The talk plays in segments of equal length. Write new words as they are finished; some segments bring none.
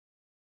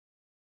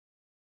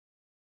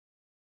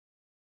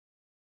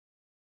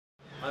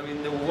I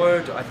mean, the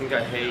word I think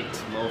I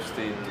hate most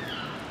in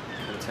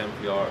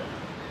contemporary art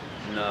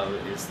now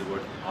is the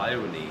word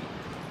irony.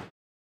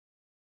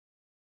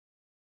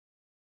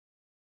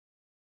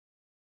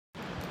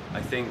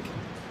 I think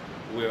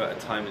we're at a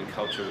time in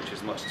culture which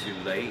is much too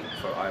late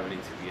for irony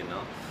to be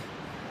enough.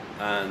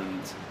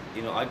 And,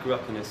 you know, I grew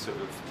up in a sort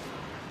of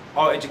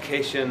art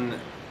education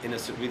in a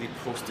sort of really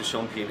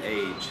post-Duchampian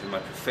age, and my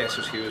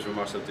professors here were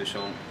Marcel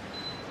Duchamp,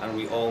 and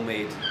we all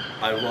made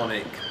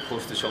ironic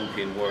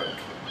post-Duchampian work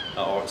at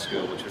art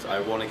school, which was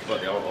ironic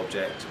about the art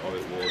object, or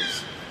it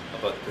was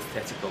about the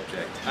pathetic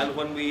object. And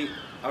when we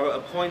are at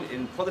a point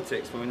in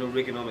politics when we know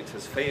Reaganomics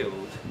has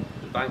failed,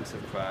 the banks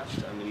have crashed,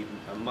 and we need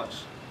a much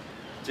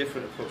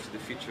different approach to the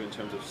future in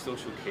terms of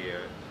social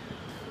care,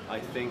 I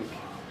think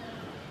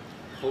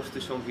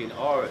post-Duchampian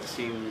art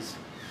seems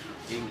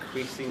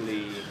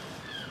increasingly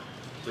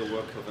the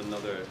work of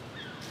another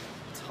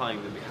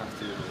time that we have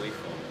to move away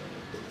from.